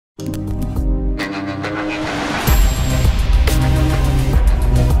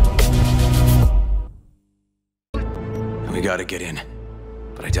gotta get in,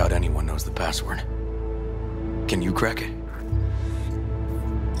 but I doubt anyone knows the password. Can you crack it?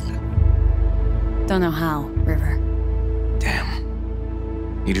 Don't know how, River.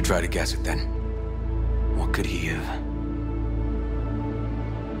 Damn. Need to try to guess it then. What could he have?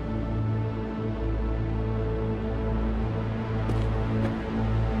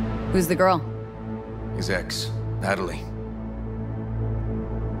 Who's the girl? His ex, Natalie.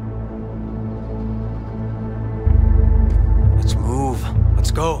 Let's move.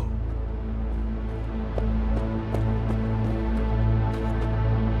 Let's go.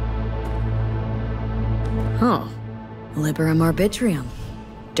 Huh. Liberum arbitrium.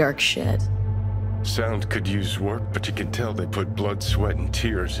 Dark shit. Sound could use work, but you can tell they put blood, sweat, and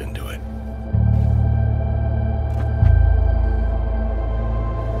tears into it.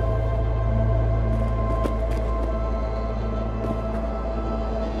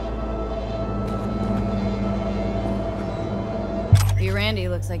 Randy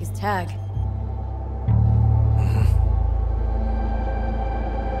looks like his tag.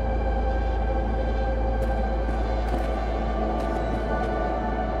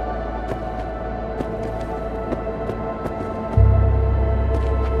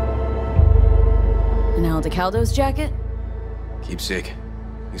 And El DeCaldo's jacket? Keepsake.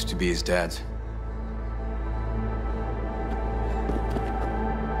 Used to be his dad's.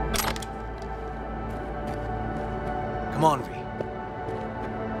 Come on, V.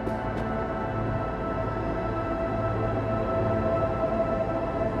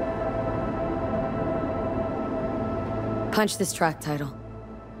 Punch this track title.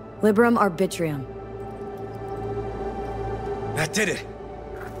 Liberum arbitrium. That did it.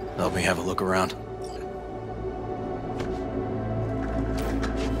 Help me have a look around.